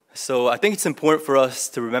So I think it's important for us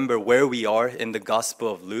to remember where we are in the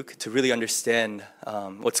Gospel of Luke to really understand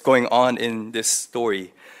what's going on in this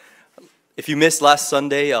story. If you missed last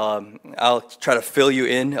Sunday, I'll try to fill you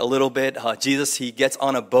in a little bit. Jesus, he gets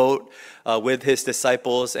on a boat with his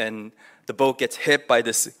disciples, and the boat gets hit by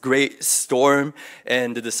this great storm,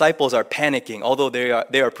 and the disciples are panicking. Although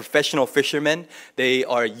they are professional fishermen, they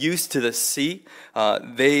are used to the sea.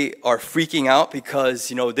 They are freaking out because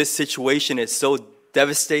this situation is so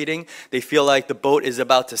devastating. They feel like the boat is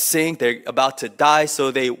about to sink. They're about to die. So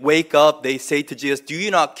they wake up. They say to Jesus, "Do you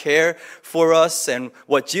not care for us?" And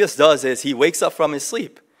what Jesus does is he wakes up from his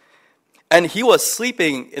sleep. And he was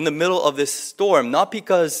sleeping in the middle of this storm, not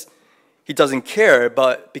because he doesn't care,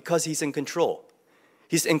 but because he's in control.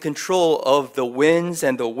 He's in control of the winds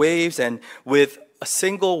and the waves. And with a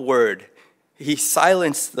single word, he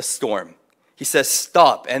silenced the storm. He says,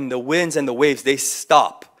 "Stop." And the winds and the waves, they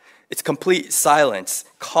stop. It's complete silence,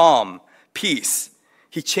 calm, peace.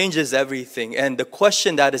 He changes everything. And the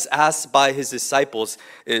question that is asked by his disciples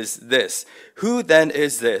is this: who then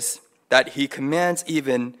is this that he commands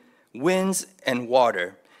even winds and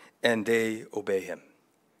water, and they obey him?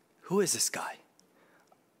 Who is this guy?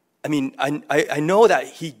 I mean, I know that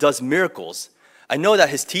he does miracles. I know that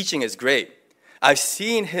his teaching is great. I've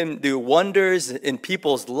seen him do wonders in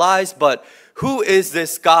people's lives, but who is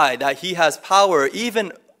this guy that he has power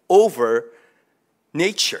even over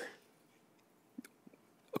nature?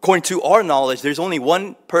 According to our knowledge, there's only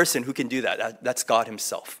one person who can do that. That's God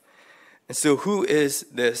himself. And so who is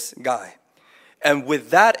this guy? And with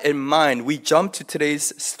that in mind, we jump to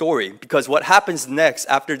today's story, because what happens next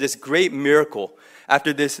after this great miracle,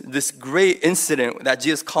 after this great incident that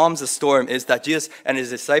Jesus calms the storm, is that Jesus and his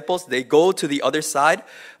disciples, they go to the other side.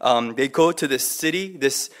 They go to this city,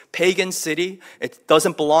 this pagan city. It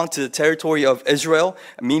doesn't belong to the territory of Israel,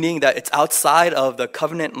 meaning that it's outside of the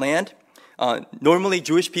covenant land. Normally,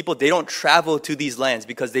 Jewish people, they don't travel to these lands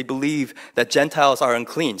because they believe that Gentiles are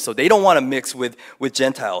unclean. So they don't want to mix with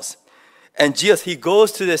Gentiles. And Jesus, he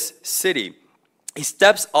goes to this city. He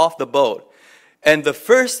steps off the boat. And the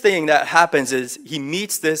first thing that happens is he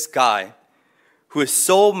meets this guy who is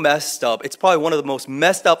so messed up. It's probably one of the most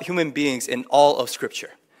messed up human beings in all of Scripture.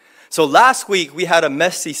 So last week, we had a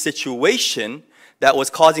messy situation that was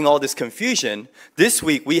causing all this confusion. This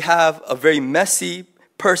week, we have a very messy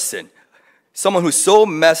person, someone who's so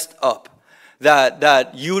messed up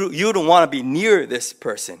that you don't want to be near this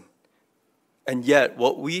person. And yet,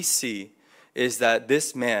 what we see is that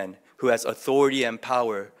this man who has authority and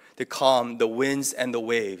power to calm the winds and the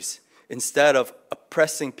waves, instead of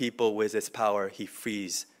oppressing people with his power, he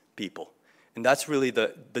frees people. And that's really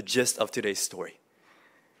the gist of today's story.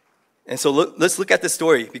 And so let's look at the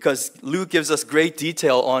story, because Luke gives us great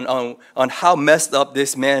detail on how messed up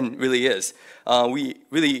this man really is. We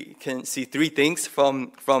really can see three things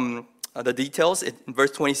from the details. In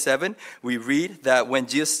verse 27, we read that when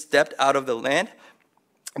Jesus stepped out of the land,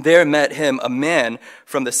 there met him a man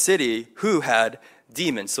from the city who had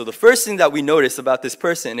demons. So the first thing that we notice about this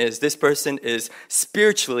person is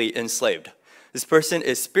spiritually enslaved. This person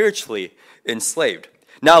is spiritually enslaved.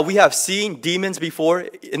 Now, we have seen demons before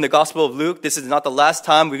in the Gospel of Luke. This is not the last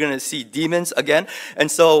time we're going to see demons again. And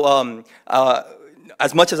so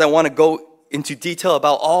as much as I want to go into detail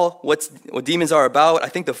about what demons are about, I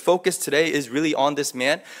think the focus today is really on this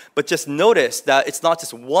man. But just notice that it's not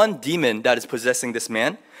just one demon that is possessing this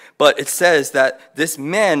man, but it says that this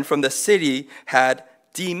man from the city had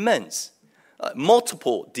demons,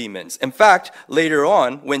 multiple demons. In fact, later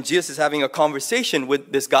on, when Jesus is having a conversation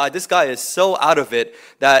with this guy is so out of it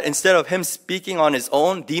that instead of him speaking on his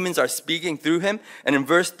own, demons are speaking through him. And in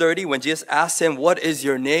verse 30, when Jesus asks him, "What is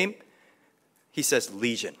your name?" he says,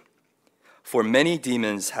 "Legion." For many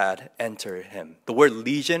demons had entered him. The word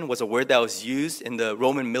legion was a word that was used in the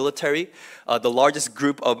Roman military, the largest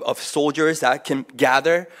group of soldiers that can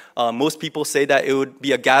gather. Most people say that it would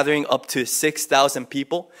be a gathering up to 6,000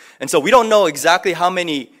 people. And so we don't know exactly how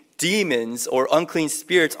many demons or unclean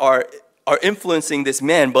spirits are influencing this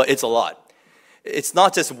man, but it's a lot. It's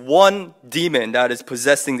not just one demon that is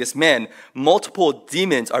possessing this man. Multiple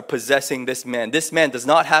demons are possessing this man. This man does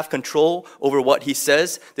not have control over what he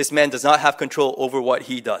says. This man does not have control over what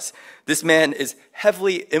he does. This man is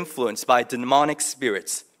heavily influenced by demonic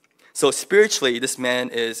spirits. So spiritually, this man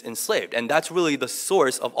is enslaved. And that's really the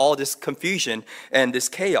source of all this confusion and this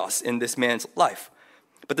chaos in this man's life.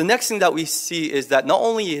 But the next thing that we see is that not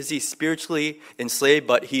only is he spiritually enslaved,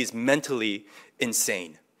 but he's mentally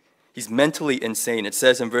insane. He's mentally insane. It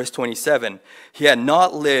says in verse 27, he had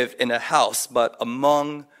not lived in a house, but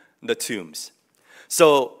among the tombs.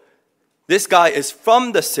 So This guy is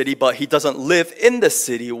from the city, but he doesn't live in the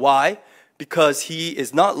city. Why? Because he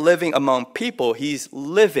is not living among people, he's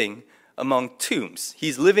living among tombs.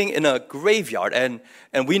 He's living in a graveyard. And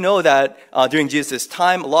we know that during Jesus'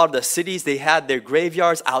 time, a lot of the cities, they had their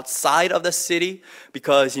graveyards outside of the city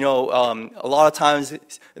because, a lot of times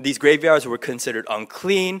these graveyards were considered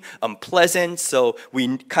unclean, unpleasant. So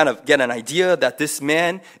we kind of get an idea that this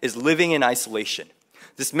man is living in isolation.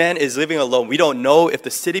 This man is living alone. We don't know if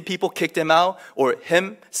the city people kicked him out or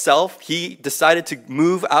himself. He decided to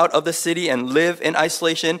move out of the city and live in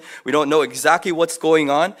isolation. We don't know exactly what's going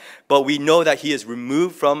on, but we know that he is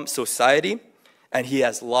removed from society and he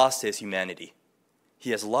has lost his humanity.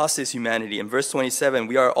 He has lost his humanity. In verse 27,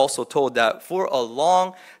 we are also told that for a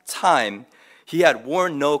long time, he had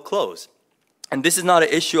worn no clothes. And this is not an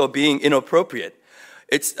issue of being inappropriate.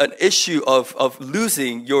 It's an issue of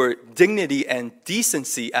losing your dignity and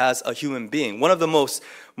decency as a human being. One of the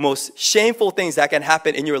most shameful things that can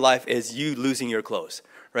happen in your life is you losing your clothes,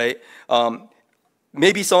 right?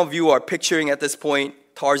 Maybe some of you are picturing at this point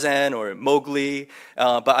Tarzan or Mowgli,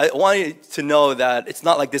 but I want you to know that it's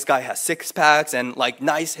not like this guy has six packs and like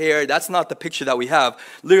nice hair. That's not the picture that we have.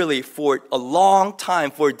 Literally for a long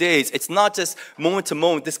time, for days, it's not just moment to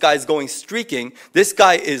moment this guy is going streaking. This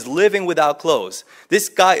guy is living without clothes. This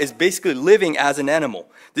guy is basically living as an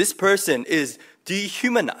animal. This person is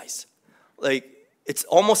dehumanized. Like it's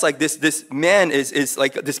almost like this man is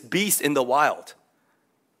like this beast in the wild.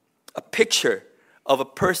 A picture of a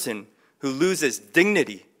person who loses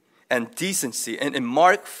dignity and decency. And in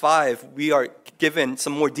Mark 5, we are given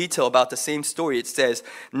some more detail about the same story. It says,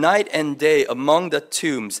 night and day among the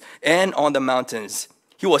tombs and on the mountains,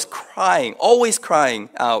 he was crying, always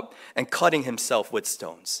crying out and cutting himself with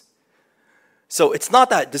stones. So it's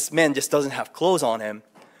not that this man just doesn't have clothes on him,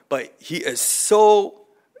 but he is so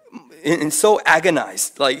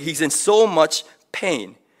agonized, like he's in so much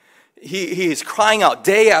pain. He is crying out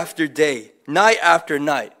day after day, night after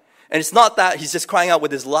night. And it's not that he's just crying out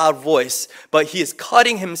with his loud voice, but he is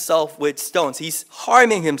cutting himself with stones. He's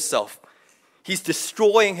harming himself. He's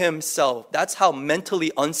destroying himself. That's how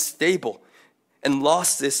mentally unstable and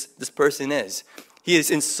lost this person is. He is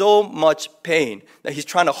in so much pain that he's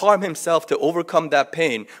trying to harm himself to overcome that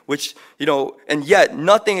pain, which, and yet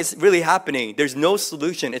nothing is really happening. There's no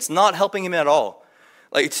solution. It's not helping him at all.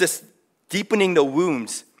 Like it's just deepening the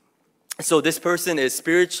wounds. So this person is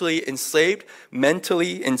spiritually enslaved,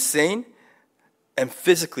 mentally insane, and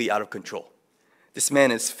physically out of control. This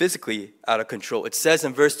man is physically out of control. It says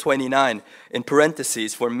in verse 29, in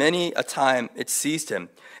parentheses, for many a time it seized him,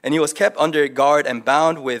 and he was kept under guard and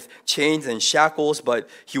bound with chains and shackles, but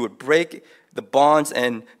he would break the bonds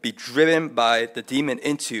and be driven by the demon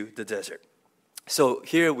into the desert. So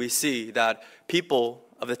here we see that people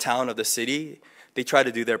of the town, of the city, they try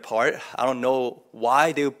to do their part. I don't know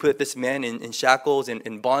why they would put this man in shackles and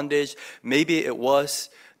in bondage. Maybe it was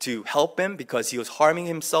to help him because he was harming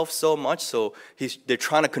himself so much. So they're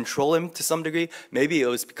trying to control him to some degree. Maybe it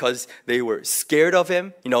was because they were scared of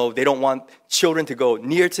him. They don't want children to go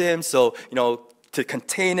near to him. So, to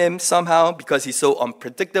contain him somehow because he's so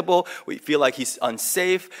unpredictable. We feel like he's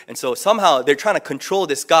unsafe. And so somehow they're trying to control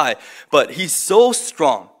this guy. But he's so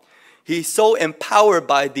strong. He's so empowered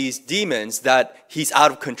by these demons that he's out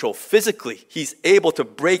of control physically. He's able to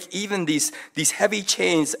break even these heavy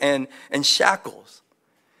chains and shackles.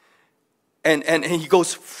 And he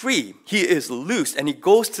goes free. He is loose and he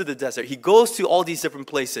goes to the desert. He goes to all these different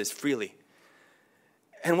places freely.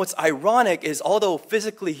 And what's ironic is although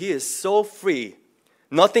physically he is so free,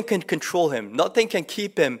 nothing can control him. Nothing can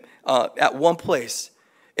keep him at one place.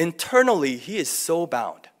 Internally, he is so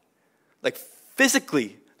bound. Like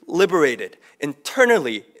physically liberated,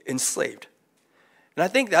 internally enslaved. And I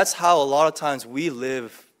think that's how a lot of times we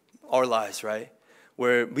live our lives, right?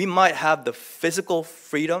 Where we might have the physical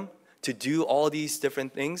freedom to do all these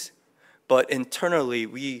different things, but internally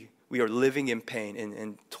we are living in pain,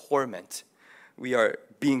 in torment. We are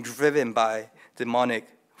being driven by demonic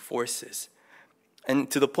forces.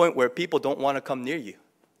 And to the point where people don't want to come near you.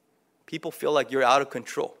 People feel like you're out of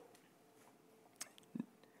control.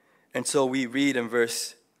 And so we read in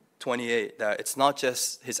verse 28 that it's not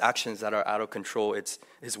just his actions that are out of control, it's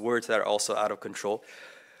his words that are also out of control.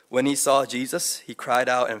 When he saw Jesus, he cried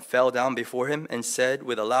out and fell down before him and said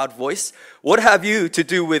with a loud voice, "What have you to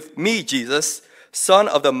do with me, Jesus, Son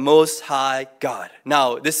of the Most High God?"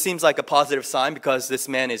 Now, this seems like a positive sign because this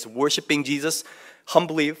man is worshiping Jesus.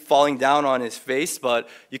 humbly falling down on his face, but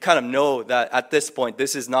you kind of know that at this point,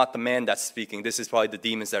 this is not the man that's speaking. This is probably the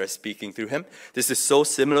demons that are speaking through him. This is so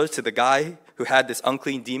similar to the guy who had this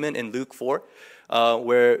unclean demon in Luke 4,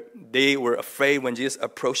 where they were afraid when Jesus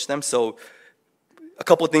approached them. So a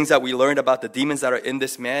couple of things that we learned about the demons that are in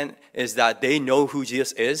this man is that they know who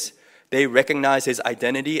Jesus is. They recognize his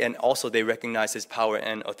identity, and also they recognize his power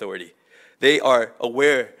and authority. They are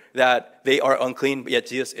aware that they are unclean, yet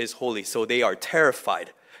Jesus is holy. So they are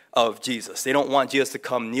terrified of Jesus. They don't want Jesus to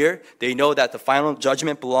come near. They know that the final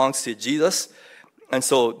judgment belongs to Jesus. And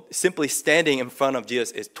so simply standing in front of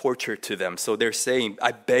Jesus is torture to them. So they're saying,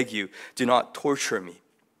 I beg you, do not torture me.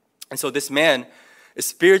 And so this man is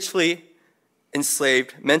spiritually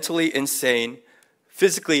enslaved, mentally insane,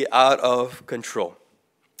 physically out of control.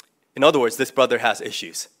 In other words, this brother has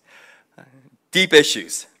issues, deep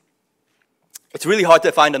issues. It's really hard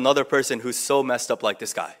to find another person who's so messed up like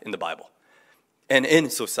this guy in the Bible and in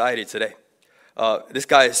society today. This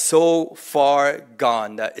guy is so far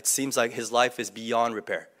gone that it seems like his life is beyond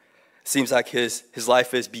repair. It seems like his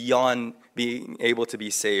life is beyond being able to be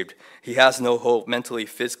saved. He has no hope mentally,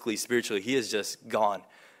 physically, spiritually. He is just gone.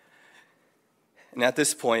 And at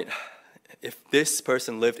this point, if this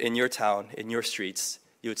person lived in your town, in your streets,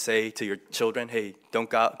 you would say to your children, hey, don't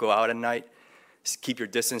go out at night. Just keep your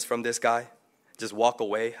distance from this guy. Just walk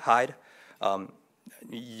away, hide.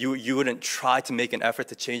 You wouldn't try to make an effort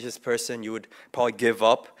to change this person. You would probably give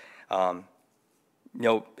up.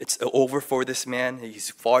 It's over for this man. He's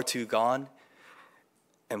far too gone.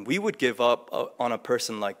 And we would give up on a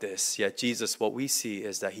person like this. Yet Jesus, what we see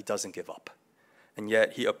is that he doesn't give up. And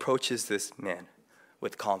yet he approaches this man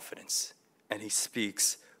with confidence. And he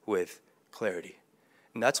speaks with clarity.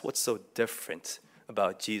 And that's what's so different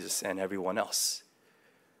about Jesus and everyone else.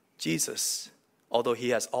 Jesus, although he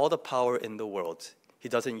has all the power in the world, he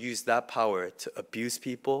doesn't use that power to abuse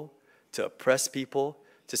people, to oppress people,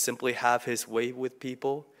 to simply have his way with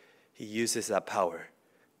people. He uses that power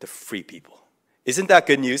to free people. Isn't that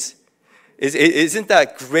good news? Isn't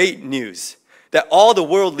that great news? That all the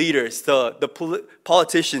world leaders, the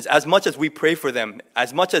politicians, as much as we pray for them,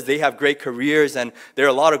 as much as they have great careers and they're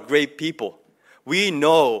a lot of great people, we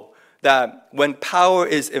know that when power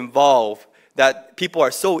is involved, that people are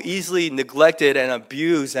so easily neglected and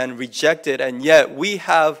abused and rejected, and yet we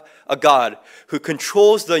have a God who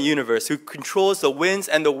controls the universe, who controls the winds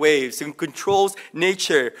and the waves, who controls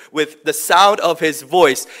nature with the sound of his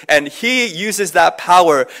voice. And he uses that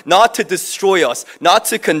power not to destroy us, not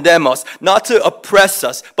to condemn us, not to oppress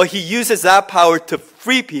us, but he uses that power to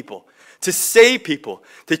free people, to save people,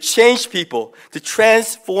 to change people, to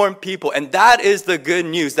transform people. And that is the good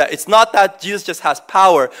news, that it's not that Jesus just has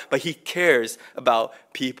power, but he cares about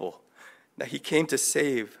people, that he came to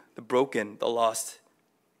save the broken, the lost.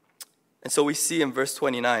 And so we see in verse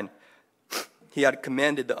 29, he had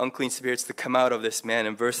commanded the unclean spirits to come out of this man.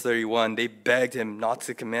 In verse 31, they begged him not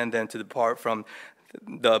to command them to depart from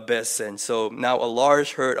the abyss. And so now a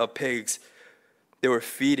large herd of pigs, they were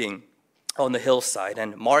feeding on the hillside.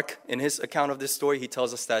 And Mark, in his account of this story, he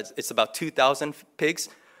tells us that it's about 2,000 pigs,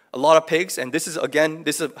 a lot of pigs. And this is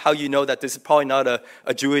how you know that this is probably not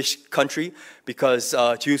a Jewish country, because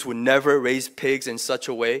Jews would never raise pigs in such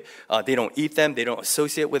a way. They don't eat them. They don't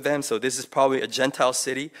associate with them. So this is probably a Gentile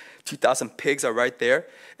city. 2,000 pigs are right there.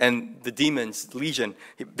 And the demons, legion,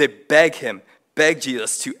 they beg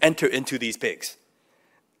Jesus to enter into these pigs.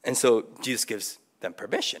 And so Jesus gives them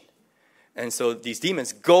permission. And so these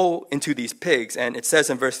demons go into these pigs, and it says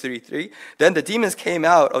in verse 33, then the demons came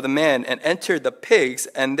out of the man and entered the pigs,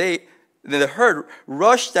 and then the herd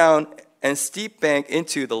rushed down a steep bank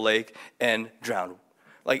into the lake and drowned.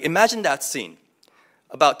 Like, imagine that scene.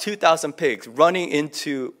 About 2,000 pigs running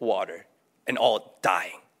into water and all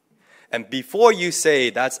dying. And before you say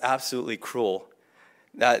that's absolutely cruel,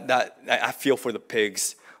 that I feel for the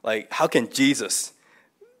pigs. Like, how can Jesus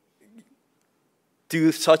do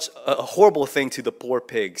such a horrible thing to the poor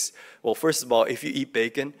pigs? Well, first of all, if you eat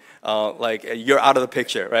bacon, you're out of the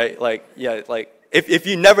picture, right? If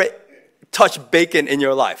you never touch bacon in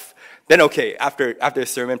your life, then okay, after the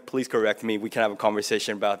sermon, please correct me. We can have a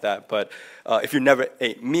conversation about that. But if you never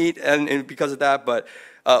ate meat and because of that, but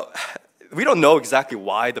we don't know exactly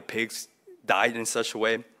why the pigs died in such a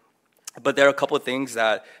way. But there are a couple of things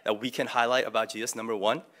that we can highlight about Jesus. Number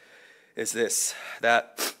one is this,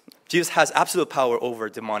 that Jesus has absolute power over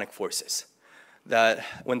demonic forces. That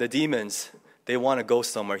when the demons, they want to go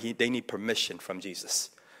somewhere, they need permission from Jesus.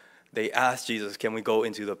 They ask Jesus, can we go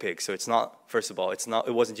into the pig? So it's not, first of all,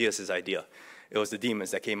 it wasn't Jesus' idea. It was the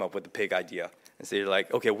demons that came up with the pig idea. And so you're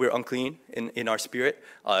like, okay, we're unclean in our spirit.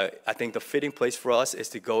 I think the fitting place for us is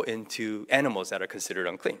to go into animals that are considered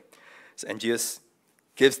unclean. And Jesus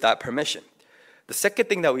gives that permission. The second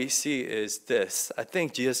thing that we see is this. I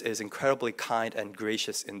think Jesus is incredibly kind and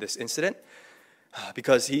gracious in this incident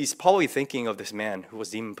because he's probably thinking of this man who was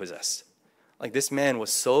demon-possessed. Like, this man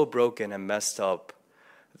was so broken and messed up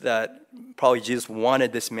that probably Jesus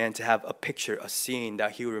wanted this man to have a picture, a scene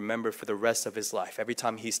that he would remember for the rest of his life. Every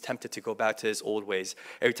time he's tempted to go back to his old ways,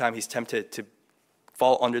 every time he's tempted to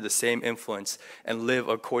fall under the same influence and live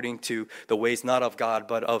according to the ways not of God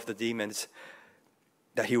but of the demons,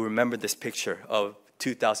 that he remembered this picture of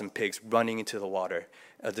 2,000 pigs running into the water,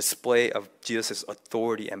 a display of Jesus'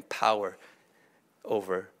 authority and power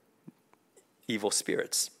over evil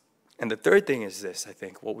spirits. And the third thing is this, I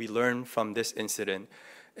think, what we learn from this incident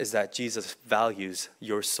is that Jesus values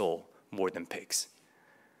your soul more than pigs.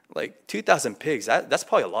 Like 2,000 pigs, that's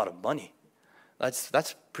probably a lot of money.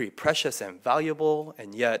 That's pretty precious and valuable,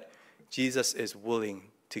 and yet Jesus is willing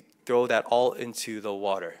to throw that all into the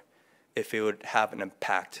water if it would have an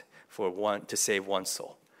impact to save one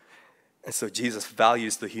soul. And so Jesus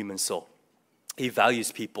values the human soul. He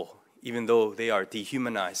values people, even though they are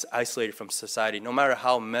dehumanized, isolated from society. No matter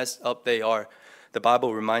how messed up they are, the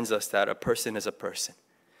Bible reminds us that a person is a person.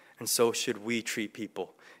 And so should we treat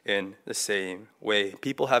people in the same way.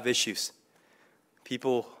 People have issues.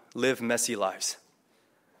 People live messy lives.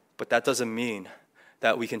 But that doesn't mean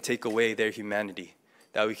that we can take away their humanity,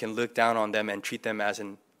 that we can look down on them and treat them as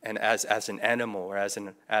an animal or as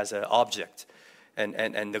an object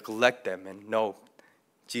and neglect them. And no,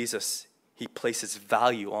 Jesus, he places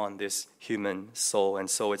value on this human soul. And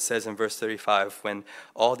so it says in verse 35, when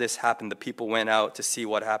all this happened, the people went out to see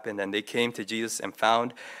what happened, and they came to Jesus and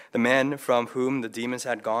found the man from whom the demons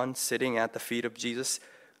had gone sitting at the feet of Jesus,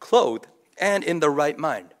 clothed and in the right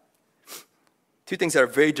mind. Two things that are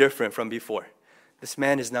very different from before. This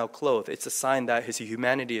man is now clothed. It's a sign that his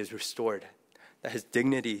humanity is restored, that his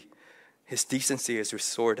dignity, his decency is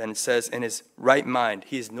restored. And it says in his right mind,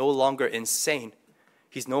 he is no longer insane.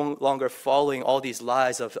 He's no longer following all these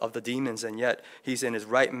lies of the demons, and yet he's in his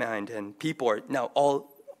right mind. And people are now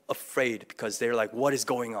all afraid because they're like, what is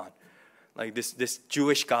going on? Like this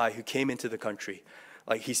Jewish guy who came into the country,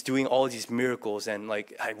 like he's doing all these miracles, and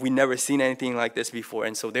like we never seen anything like this before.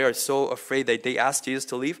 And so they are so afraid that they asked Jesus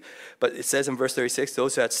to leave. But it says in verse 36,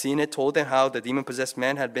 those who had seen it told them how the demon-possessed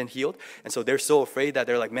man had been healed. And so they're so afraid that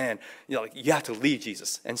they're like, man, you have to leave,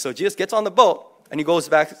 Jesus. And so Jesus gets on the boat and he goes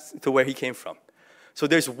back to where he came from. So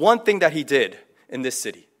there's one thing that he did in this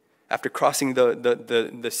city. After crossing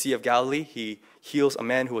the Sea of Galilee, he heals a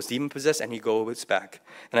man who was demon-possessed, and he goes back.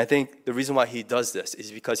 And I think the reason why he does this is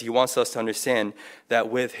because he wants us to understand that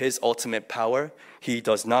with his ultimate power, he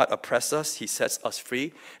does not oppress us, he sets us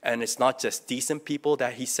free. And it's not just decent people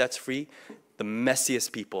that he sets free, the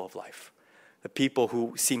messiest people of life. The people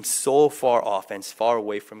who seem so far off and far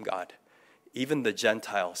away from God. Even the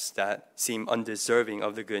Gentiles that seem undeserving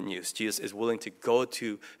of the good news, Jesus is willing to go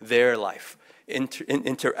to their life,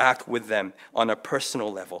 interact with them on a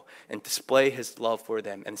personal level, and display his love for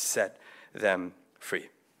them and set them free.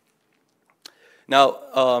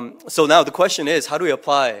 Now, so now the question is, how do we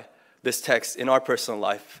apply this text in our personal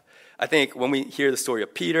life? I think when we hear the story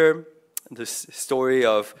of Peter, this story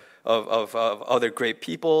of other great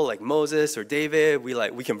people like Moses or David,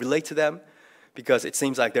 we can relate to them because it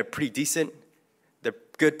seems like they're pretty decent. They're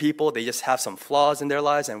good people. They just have some flaws in their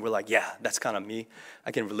lives, and we're like, yeah, that's kind of me.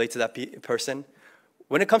 I can relate to that person.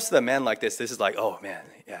 When it comes to a man like this is like, oh man,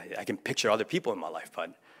 yeah, I can picture other people in my life,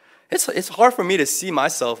 but it's hard for me to see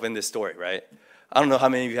myself in this story, right? I don't know how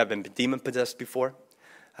many of you have been demon-possessed before.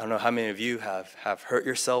 I don't know how many of you have hurt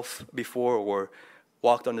yourself before or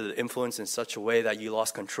walked under the influence in such a way that you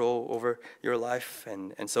lost control over your life.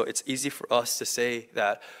 And so it's easy for us to say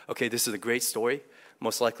that, okay, this is a great story,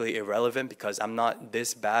 most likely irrelevant because I'm not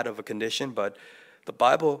this bad of a condition. But the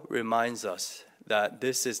Bible reminds us that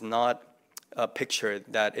this is not a picture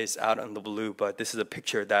that is out in the blue, but this is a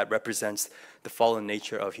picture that represents the fallen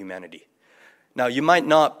nature of humanity. Now, you might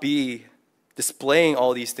not be displaying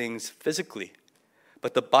all these things physically,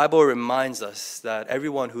 but the Bible reminds us that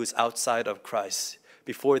everyone who is outside of Christ,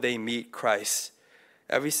 before they meet Christ,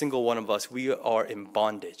 every single one of us, we are in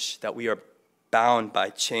bondage, that we are bound by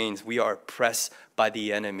chains, we are oppressed by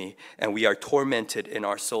the enemy, and we are tormented in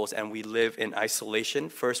our souls, and we live in isolation,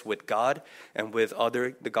 first with God and with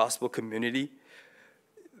the gospel community,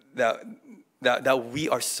 that we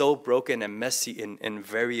are so broken and messy in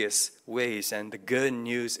various ways. And the good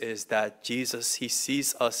news is that Jesus, he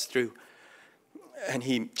sees us through, and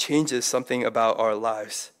he changes something about our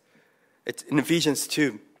lives. It's in Ephesians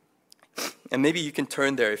 2, And maybe you can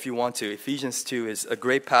turn there if you want to. Ephesians 2 is a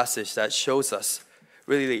great passage that shows us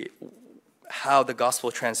really how the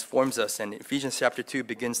gospel transforms us. And Ephesians chapter 2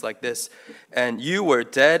 begins like this. And you were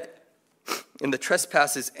dead in the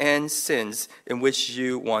trespasses and sins in which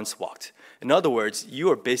you once walked. In other words,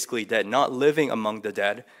 you are basically dead, not living among the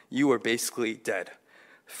dead. You are basically dead.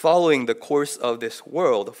 Following the course of this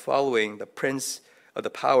world, following the prince of the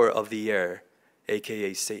power of the air,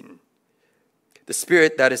 aka Satan. The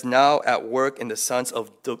spirit that is now at work in the sons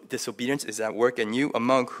of disobedience is at work in you,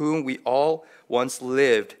 among whom we all once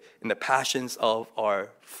lived in the passions of our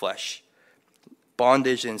flesh,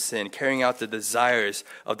 bondage and sin, carrying out the desires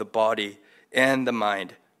of the body and the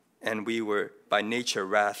mind, and we were by nature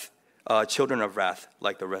children of wrath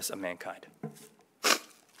like the rest of mankind.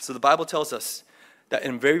 So the Bible tells us that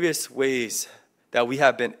in various ways that we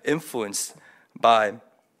have been influenced by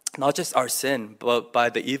not just our sin, but by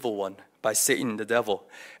the evil one, by Satan, the devil.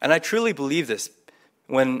 And I truly believe this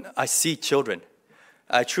when I see children.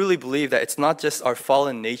 I truly believe that it's not just our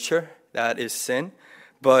fallen nature that is sin,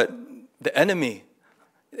 but the enemy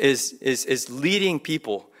is leading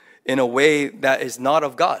people in a way that is not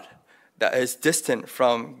of God, that is distant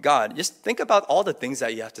from God. Just think about all the things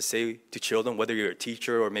that you have to say to children, whether you're a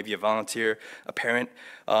teacher or maybe a volunteer, a parent.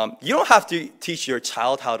 You don't have to teach your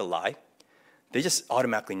child how to lie. They just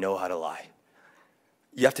automatically know how to lie.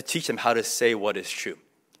 You have to teach them how to say what is true.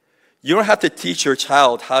 You don't have to teach your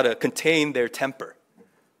child how to contain their temper.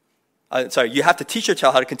 You have to teach your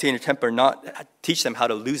child how to contain their temper, not teach them how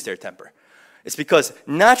to lose their temper. It's because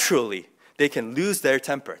naturally they can lose their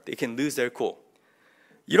temper. They can lose their cool.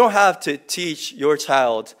 You don't have to teach your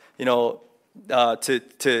child, to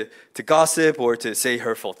gossip or to say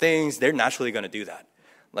hurtful things. They're naturally going to do that.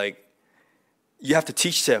 You have to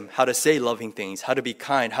teach them how to say loving things, how to be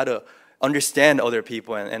kind, how to understand other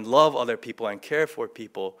people and love other people and care for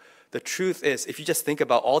people. The truth is, if you just think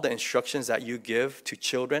about all the instructions that you give to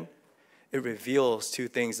children, it reveals two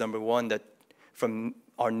things. Number one, that from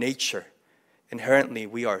our nature, inherently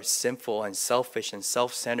we are sinful and selfish and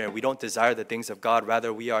self-centered. We don't desire the things of God.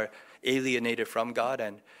 Rather, we are alienated from God.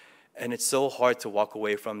 And it's so hard to walk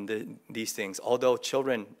away from these things. Although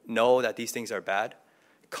children know that these things are bad,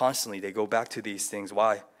 constantly they go back to these things.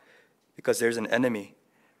 Why? Because there's an enemy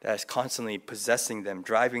that is constantly possessing them,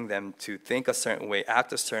 driving them to think a certain way,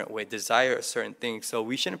 act a certain way, desire a certain thing. So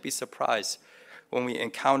we shouldn't be surprised when we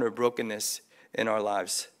encounter brokenness in our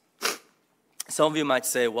lives. Some of you might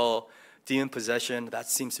say, well, demon possession, that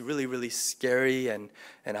seems really, really scary, and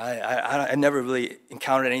I never really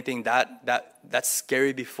encountered anything that's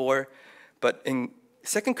scary before. But in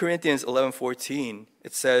 2 Corinthians 11:14,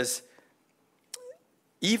 it says,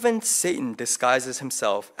 even Satan disguises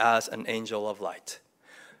himself as an angel of light.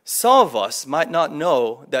 Some of us might not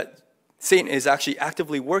know that Satan is actually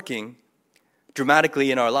actively working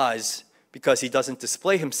dramatically in our lives because he doesn't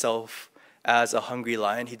display himself as a hungry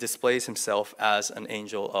lion. He displays himself as an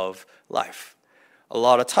angel of life. A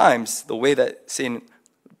lot of times, the way that Satan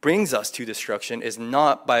brings us to destruction is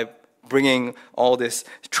not by bringing all this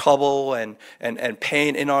trouble and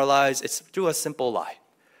pain in our lives. It's through a simple lie,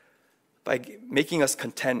 by making us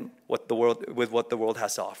content with what the world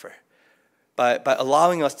has to offer. By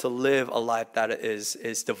allowing us to live a life that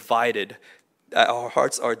is divided, that our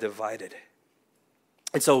hearts are divided.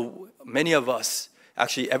 And so many of us,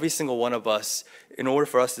 actually every single one of us, in order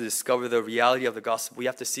for us to discover the reality of the gospel, we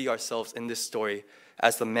have to see ourselves in this story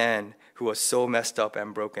as the man who was so messed up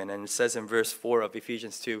and broken. And it says in verse 4 of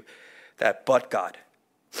Ephesians 2 that, but God,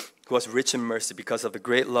 who was rich in mercy because of the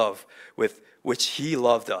great love with which he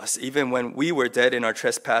loved us, even when we were dead in our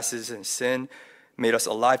trespasses and sin, made us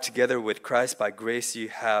alive together with Christ. By grace you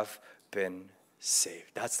have been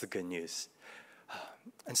saved. That's the good news.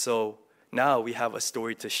 And so now we have a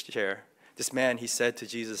story to share. This man, he said to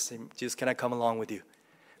Jesus, Jesus, can I come along with you?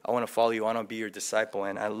 I want to follow you. I want to be your disciple.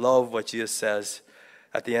 And I love what Jesus says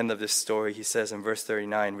at the end of this story. He says in verse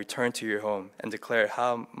 39, return to your home and declare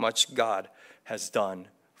how much God has done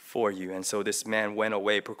for you. And so this man went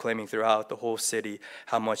away proclaiming throughout the whole city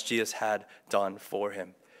how much Jesus had done for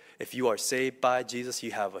him. If you are saved by Jesus,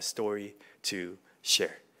 you have a story to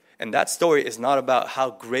share. And that story is not about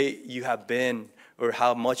how great you have been or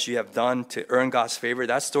how much you have done to earn God's favor.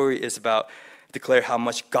 That story is about declare how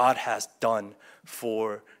much God has done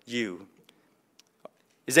for you.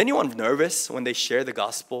 Is anyone nervous when they share the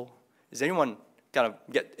gospel? Does anyone kind of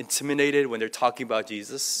get intimidated when they're talking about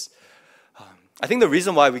Jesus? I think the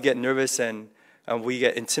reason why we get nervous and we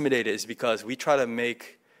get intimidated is because we try to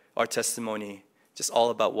make our testimony just all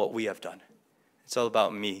about what we have done. It's all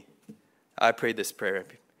about me. I prayed this prayer.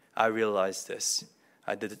 I realized this.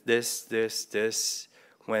 I did this.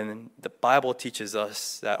 when the Bible teaches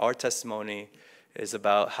us that our testimony is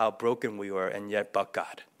about how broken we were, and yet but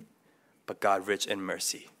God rich in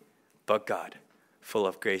mercy, but God full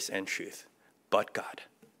of grace and truth, but God.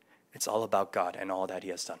 It's all about God and all that he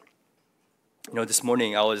has done. This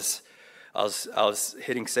morning I was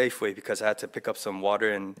hitting Safeway because I had to pick up some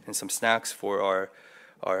water and some snacks for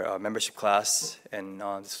our membership class, and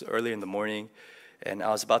this was early in the morning, and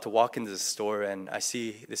I was about to walk into the store, and I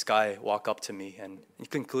see this guy walk up to me, and you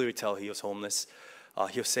can clearly tell he was homeless.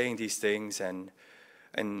 He was saying these things, and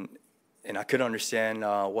I couldn't understand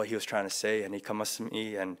what he was trying to say, and he comes to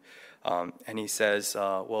me, and he says,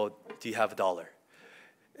 well, do you have $1?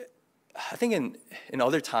 I think in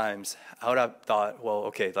other times, I would have thought, well,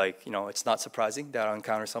 okay, it's not surprising that I'll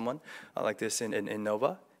encounter someone like this in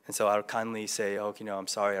Nova. And so I would kindly say, I'm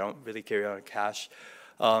sorry, I don't really carry on cash.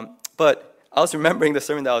 But I was remembering the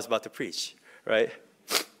sermon that I was about to preach, right?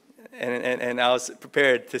 And I was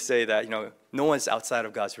prepared to say that, no one's outside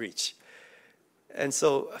of God's reach. And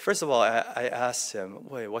so, first of all, I asked him,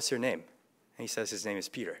 wait, what's your name? And he says his name is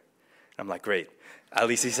Peter. I'm like, great. At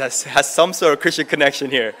least he has some sort of Christian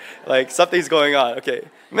connection here. Like, something's going on. Okay,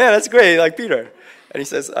 man, that's great, like Peter. And he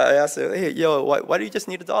says, I asked him, hey, why do you just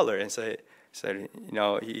need $1? And so said,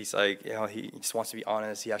 he's like, he just wants to be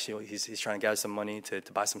honest. He's trying to gather some money to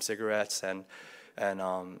buy some cigarettes, and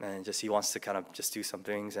just he wants to kind of just do some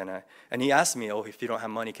things. And he asked me, if you don't have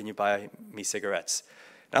money, can you buy me cigarettes?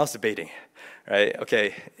 And I was debating, right?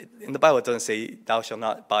 Okay, in the Bible it doesn't say thou shalt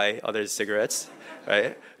not buy others cigarettes,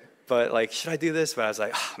 right? But should I do this? But I was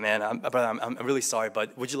like, man, I'm really sorry,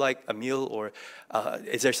 but would you like a meal, or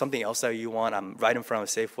is there something else that you want? I'm right in front of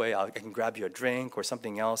Safeway. I can grab you a drink or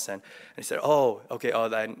something else. And he said, okay,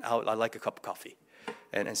 then I'd like a cup of coffee.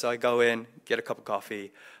 And so I go in, get a cup of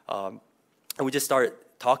coffee, and we just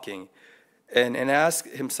start talking. And I asked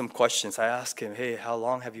him some questions. I asked him, hey, how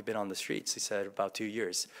long have you been on the streets? He said, about 2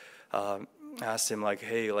 years. I asked him,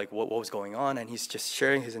 what was going on? And he's just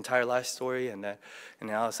sharing his entire life story. And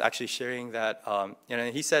I was actually sharing that,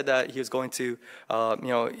 he said that he was going to,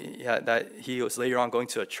 that he was later on going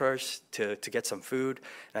to a church to get some food.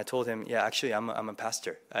 And I told him, actually, I'm a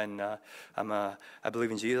pastor. And I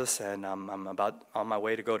believe in Jesus, and I'm about on my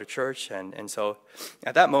way to go to church. And so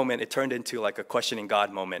at that moment, it turned into like a questioning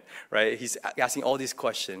God moment, right? He's asking all these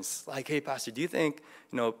questions, like, hey, pastor, do you think,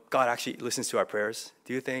 God actually listens to our prayers?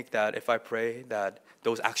 Do you think that if I pray that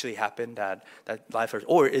those actually happen, that life,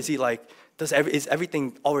 or is he like, is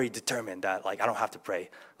everything already determined that I don't have to pray?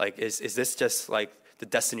 Is this just the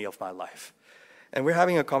destiny of my life? And we're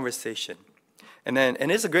having a conversation. And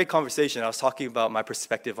it's a great conversation. I was talking about my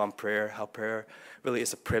perspective on prayer, how prayer really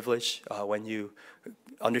is a privilege when you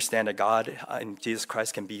understand that God and Jesus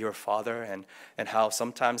Christ can be your Father, and how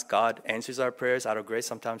sometimes God answers our prayers out of grace.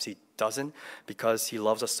 Sometimes he doesn't, because he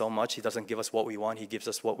loves us so much. He doesn't give us what we want. He gives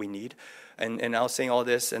us what we need. And I was saying all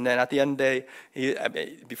this, and then at the end of the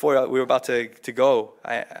day, before we were about to go,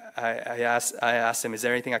 I asked him, is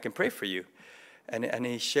there anything I can pray for you? And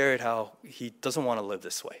he shared how he doesn't want to live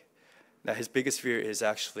this way. That his biggest fear is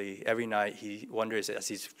actually every night he wonders, as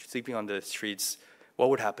he's sleeping on the streets, what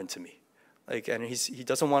would happen to me? And he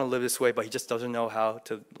doesn't want to live this way, but he just doesn't know how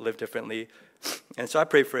to live differently. And so I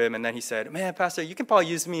prayed for him, and then he said, man, Pastor, you can probably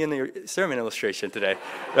use me in your sermon illustration today,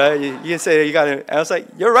 right? You can say, you got to, and I was like,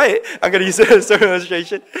 you're right, I'm going to use it as a sermon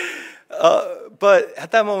illustration. But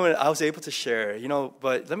at that moment, I was able to share,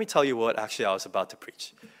 but let me tell you what actually I was about to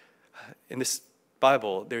preach. In this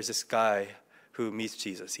Bible, there's this guy who meets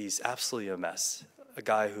Jesus. He's absolutely a mess. A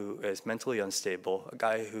guy who is mentally unstable, a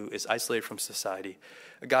guy who is isolated from society,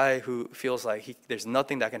 a guy who feels like there's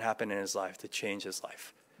nothing that can happen in his life to change his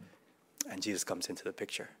life. And Jesus comes into the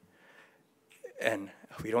picture. And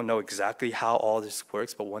we don't know exactly how all this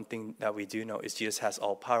works, but one thing that we do know is Jesus has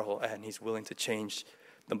all power, and he's willing to change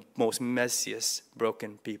the most messiest,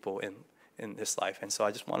 broken people in this life. And so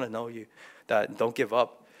I just want to know you that don't give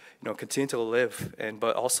up, continue to live,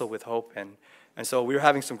 but also with hope. And so we were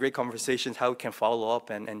having some great conversations, how we can follow up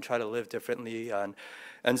and try to live differently. And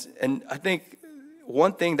I think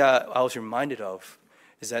one thing that I was reminded of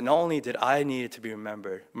is that not only did I need to be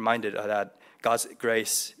reminded that God's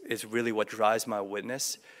grace is really what drives my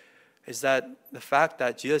witness, is that the fact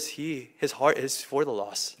that Jesus, his heart is for the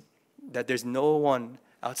lost, that there's no one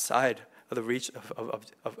outside of the reach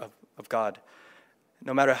of God.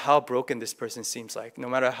 No matter how broken this person seems like, no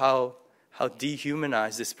matter how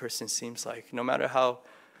dehumanized this person seems like, no matter how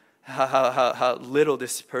little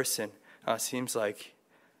this person seems like,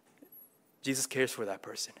 Jesus cares for that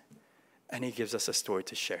person. And he gives us a story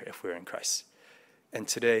to share if we're in Christ. And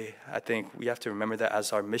today, I think we have to remember that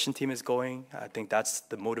as our mission team is going, I think that's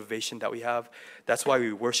the motivation that we have. That's why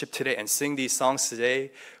we worship today and sing these songs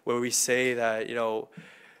today, where we say that,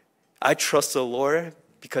 I trust the Lord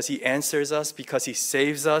because he answers us, because he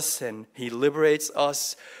saves us, and he liberates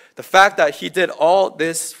us. The fact that he did all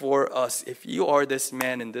this for us, if you are this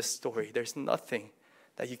man in this story, there's nothing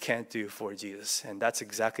that you can't do for Jesus. And that's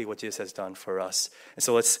exactly what Jesus has done for us. And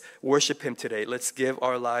so let's worship him today. Let's give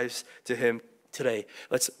our lives to him today.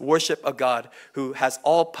 Let's worship a God who has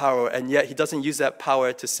all power, and yet he doesn't use that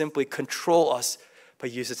power to simply control us,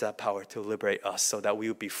 but uses that power to liberate us so that we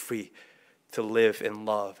would be free to live in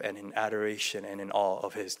love and in adoration and in awe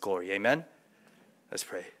of his glory. Amen? Let's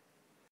pray.